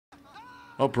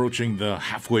Approaching the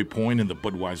halfway point in the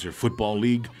Budweiser Football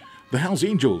League, the Hells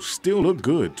Angels still look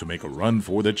good to make a run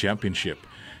for the championship.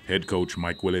 Head coach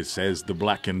Mike Willis says the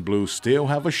Black and Blue still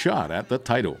have a shot at the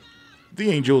title.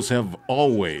 The Angels have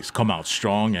always come out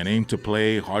strong and aim to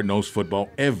play hard-nosed football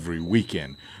every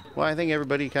weekend. Well, I think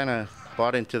everybody kind of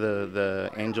bought into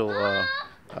the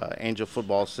Angel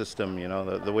football system. You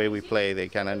know, the way we play, they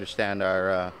kind of understand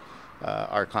our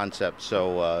concept.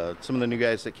 So some of the new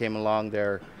guys that came along,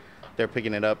 they're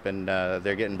picking it up, and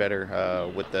they're getting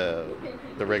better with the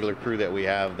regular crew that we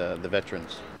have, the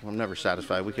veterans. I'm never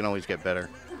satisfied. We can always get better.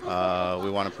 We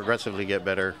want to progressively get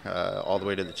better all the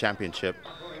way to the championship.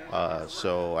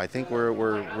 So I think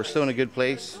we're still in a good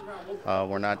place.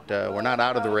 We're not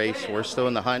out of the race. We're still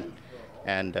in the hunt,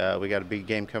 and we got a big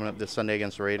game coming up this Sunday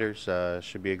against the Raiders.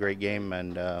 Should be a great game,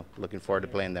 and looking forward to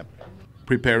playing them.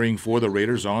 Preparing for the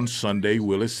Raiders on Sunday,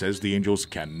 Willis says the Angels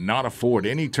cannot afford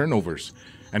any turnovers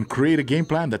and create a game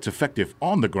plan that's effective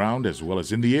on the ground as well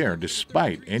as in the air,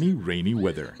 despite any rainy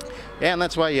weather. Yeah, and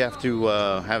that's why you have to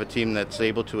have a team that's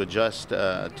able to adjust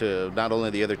to not only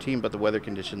the other team but the weather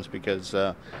conditions, because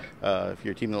if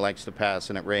you're a team that likes to pass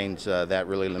and it rains, that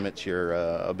really limits your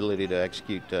ability to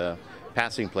execute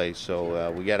passing plays.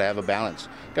 So we got to have a balance.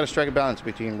 Got to strike a balance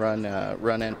between run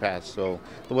and pass. So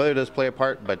the weather does play a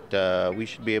part, but we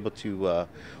should be able to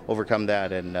overcome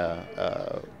that and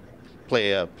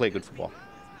play good football.